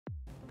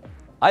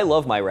I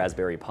love my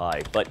Raspberry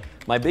Pi, but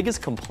my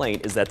biggest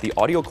complaint is that the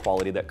audio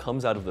quality that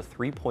comes out of the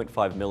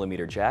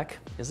 3.5mm jack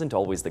isn't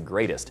always the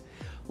greatest.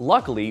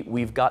 Luckily,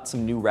 we've got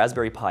some new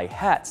Raspberry Pi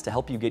hats to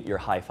help you get your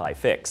hi-fi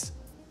fix.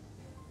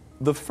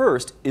 The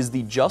first is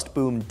the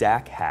JustBoom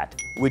DAC hat,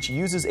 which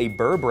uses a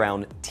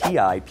Burr-Brow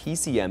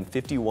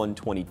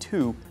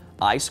PCM5122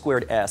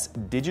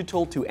 I2S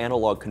digital to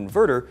analog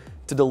converter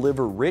to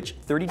deliver rich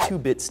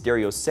 32-bit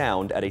stereo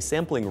sound at a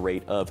sampling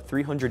rate of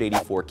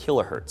 384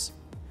 kHz.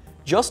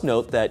 Just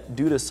note that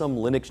due to some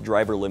Linux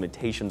driver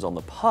limitations on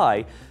the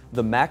Pi,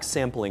 the max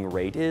sampling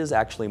rate is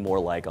actually more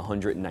like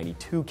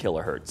 192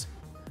 kHz.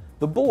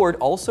 The board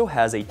also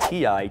has a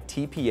TI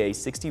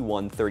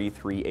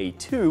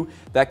TPA6133A2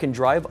 that can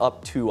drive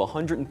up to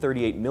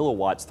 138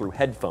 milliwatts through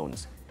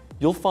headphones.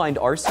 You'll find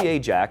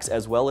RCA jacks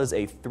as well as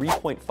a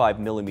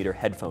 3.5mm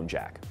headphone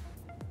jack.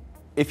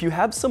 If you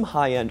have some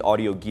high-end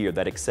audio gear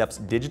that accepts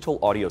digital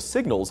audio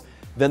signals,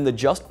 then the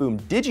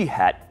JustBoom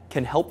DigiHat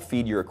can help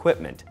feed your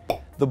equipment.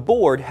 The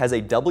board has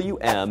a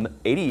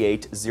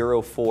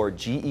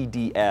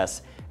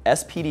WM8804GEDS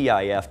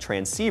PDIF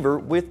transceiver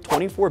with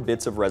 24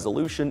 bits of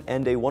resolution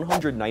and a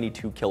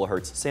 192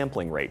 kHz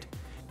sampling rate.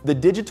 The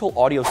digital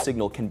audio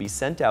signal can be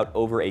sent out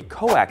over a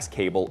coax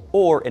cable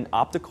or an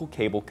optical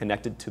cable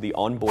connected to the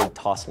onboard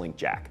Toslink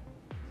jack.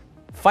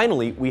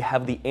 Finally, we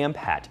have the amp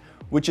hat,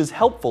 which is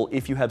helpful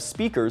if you have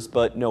speakers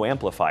but no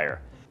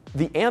amplifier.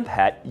 The amp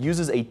hat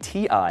uses a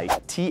TI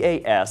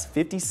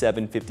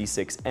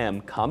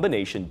TAS5756M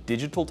combination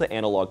digital to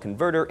analog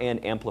converter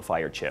and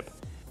amplifier chip.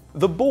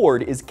 The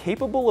board is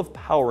capable of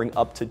powering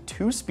up to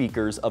 2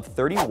 speakers of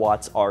 30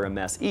 watts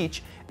RMS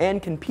each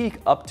and can peak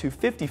up to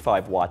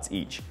 55 watts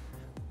each.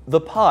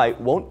 The Pi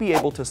won't be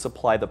able to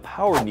supply the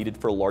power needed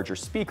for larger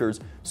speakers,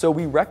 so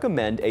we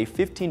recommend a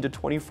 15 to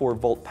 24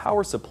 volt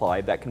power supply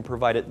that can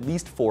provide at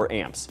least 4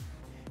 amps.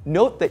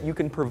 Note that you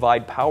can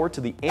provide power to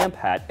the amp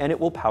hat and it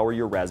will power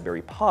your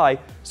Raspberry Pi,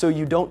 so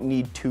you don't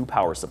need 2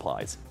 power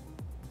supplies.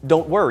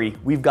 Don't worry,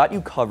 we've got you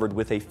covered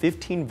with a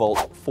 15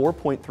 volt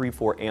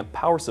 4.34 amp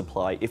power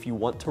supply if you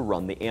want to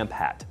run the amp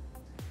hat.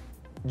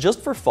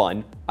 Just for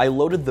fun, I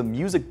loaded the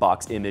music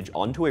box image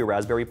onto a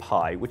Raspberry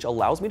Pi, which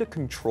allows me to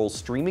control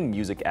streaming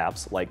music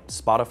apps like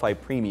Spotify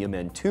Premium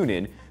and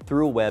TuneIn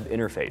through a web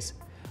interface.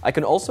 I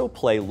can also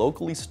play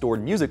locally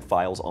stored music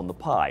files on the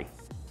Pi.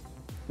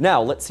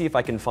 Now let's see if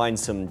I can find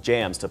some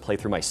jams to play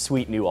through my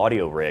sweet new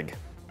audio rig.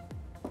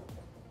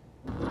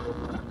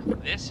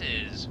 This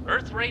is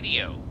Earth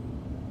Radio.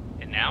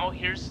 And now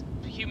here's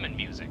human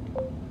music.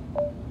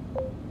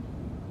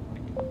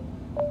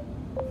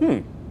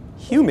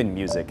 Human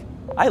music.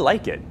 I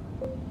like it.